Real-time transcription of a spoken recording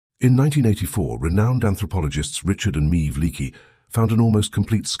In 1984, renowned anthropologists Richard and Meave Leakey found an almost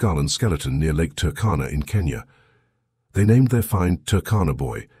complete skull and skeleton near Lake Turkana in Kenya. They named their find Turkana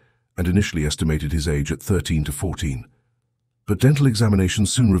Boy and initially estimated his age at 13 to 14. But dental examination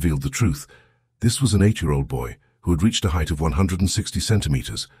soon revealed the truth. This was an 8-year-old boy who had reached a height of 160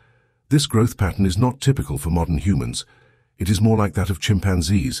 centimeters. This growth pattern is not typical for modern humans. It is more like that of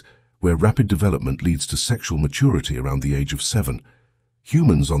chimpanzees, where rapid development leads to sexual maturity around the age of 7.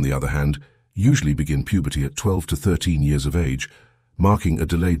 Humans, on the other hand, usually begin puberty at 12 to 13 years of age, marking a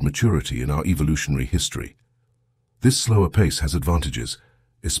delayed maturity in our evolutionary history. This slower pace has advantages,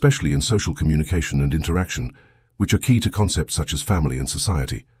 especially in social communication and interaction, which are key to concepts such as family and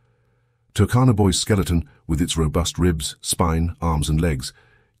society. Turkana Boy's skeleton, with its robust ribs, spine, arms and legs,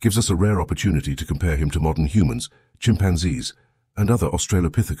 gives us a rare opportunity to compare him to modern humans, chimpanzees, and other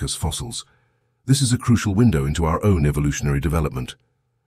Australopithecus fossils. This is a crucial window into our own evolutionary development.